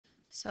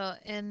So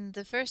in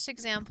the first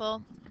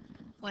example,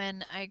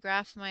 when I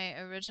graph my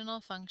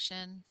original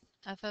function,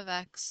 f of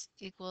x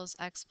equals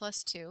x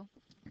plus 2,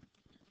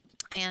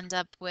 I end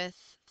up with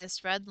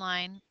this red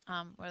line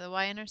where the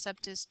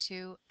y-intercept is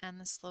 2 and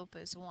the slope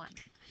is 1.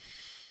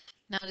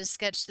 Now to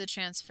sketch the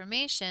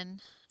transformation,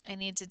 I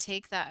need to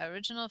take that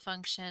original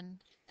function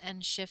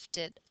and shift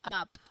it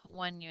up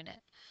 1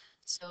 unit.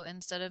 So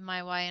instead of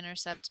my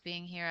y-intercept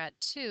being here at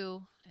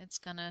 2, it's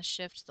going to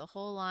shift the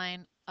whole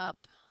line up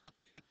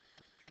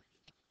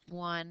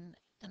 1,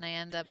 and I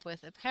end up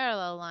with a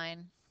parallel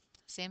line,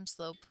 same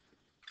slope,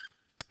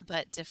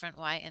 but different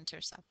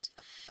y-intercept.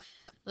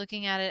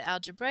 Looking at it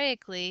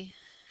algebraically,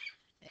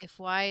 if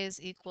y is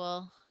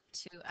equal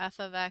to f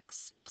of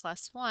x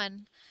plus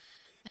 1,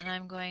 and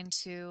I'm going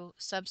to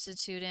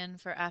substitute in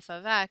for f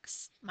of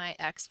x my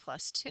x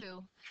plus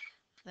 2,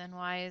 then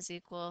y is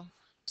equal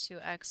to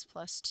x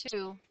plus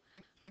 2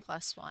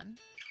 plus 1,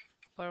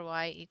 or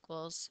y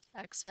equals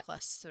x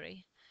plus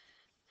 3.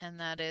 And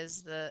that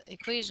is the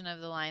equation of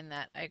the line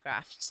that I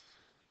graphed,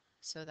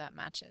 so that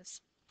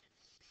matches.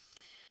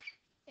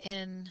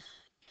 In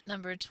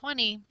number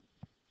 20,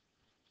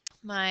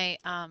 my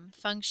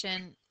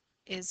function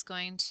is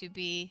going to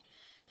be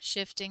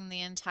shifting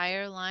the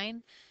entire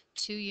line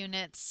 2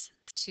 units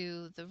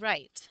to the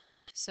right.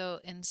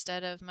 So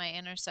instead of my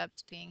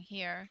intercept being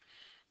here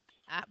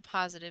at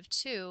positive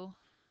 2,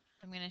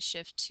 I'm going to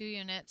shift 2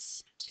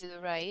 units to the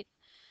right,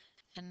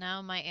 and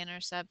now my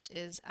intercept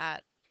is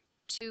at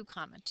 2,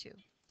 2.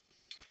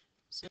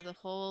 So the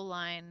whole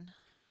line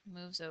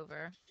moves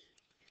over.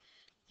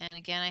 And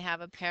again, I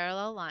have a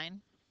parallel line.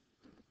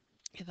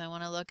 If I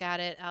want to look at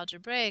it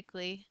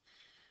algebraically,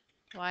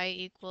 y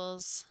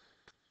equals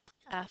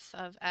f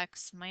of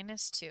x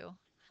minus 2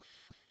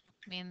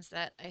 means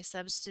that I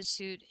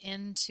substitute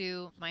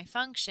into my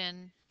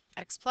function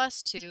x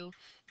plus 2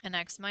 and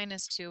x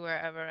minus 2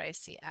 wherever I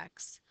see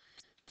x.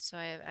 So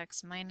I have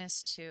x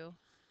minus 2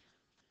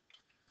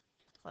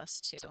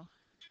 plus 2,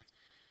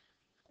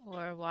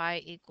 or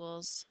y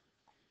equals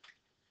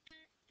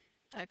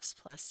x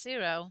plus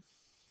 0,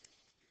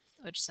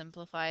 which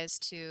simplifies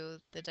to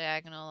the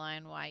diagonal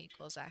line y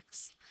equals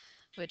x,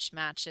 which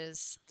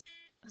matches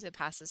as it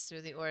passes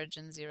through the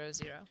origin 0,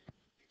 0.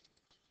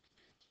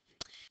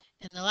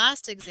 In the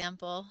last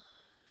example,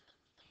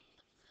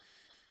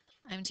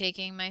 I'm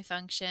taking my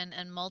function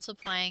and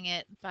multiplying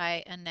it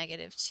by a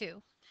negative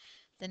 2.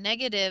 The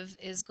negative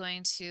is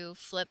going to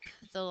flip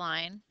the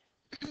line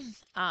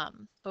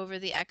over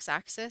the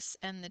x-axis,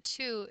 and the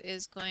 2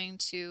 is going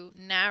to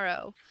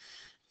narrow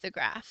the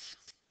graph.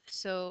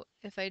 So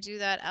if I do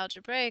that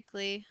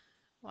algebraically,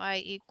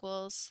 y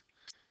equals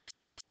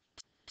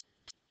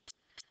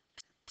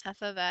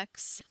f of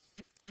x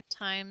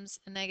times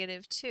a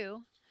negative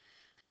 2,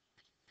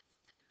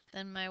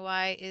 then my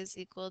y is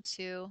equal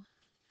to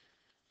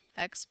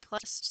x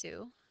plus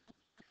 2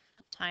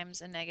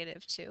 times a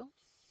negative 2.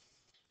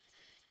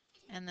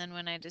 And then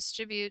when I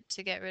distribute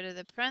to get rid of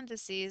the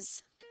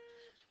parentheses,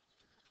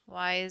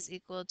 y is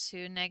equal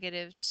to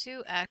negative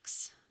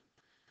 2x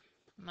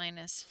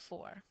minus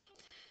 4.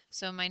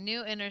 So my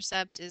new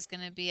intercept is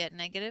going to be at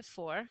negative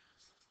 4,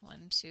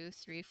 1, 2,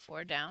 3,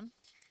 4 down,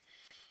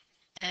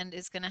 and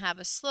is going to have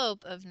a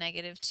slope of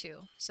negative 2.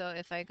 So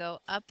if I go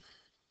up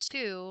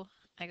 2,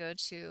 I go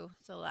to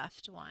the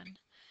left 1.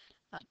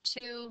 Up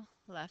 2,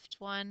 left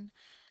 1,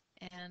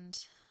 and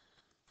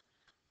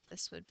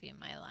this would be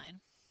my line.